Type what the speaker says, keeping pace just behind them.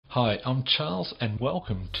Hi, I'm Charles and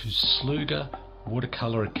welcome to Sluga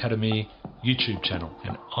Watercolour Academy YouTube channel,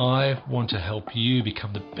 and I want to help you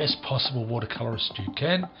become the best possible watercolourist you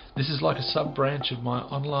can. This is like a sub-branch of my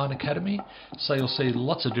online academy, so you'll see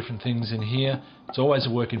lots of different things in here. It's always a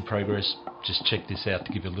work in progress. Just check this out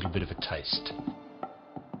to give you a little bit of a taste.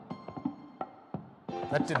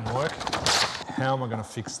 That didn't work. How am I going to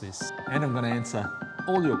fix this? And I'm going to answer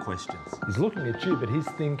all your questions. He's looking at you, but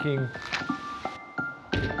he's thinking,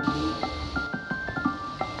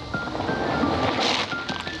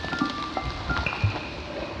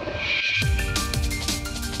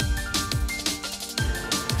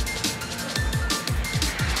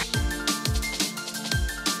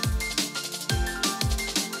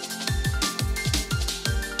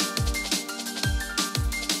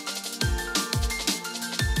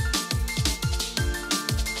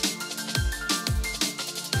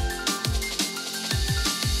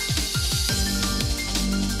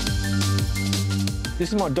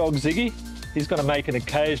 this is my dog Ziggy. He's going to make an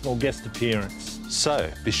occasional guest appearance.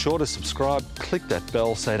 So be sure to subscribe, click that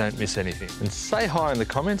bell so you don't miss anything. And say hi in the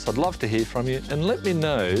comments. I'd love to hear from you. And let me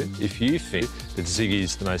know if you think that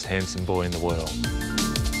Ziggy's the most handsome boy in the world.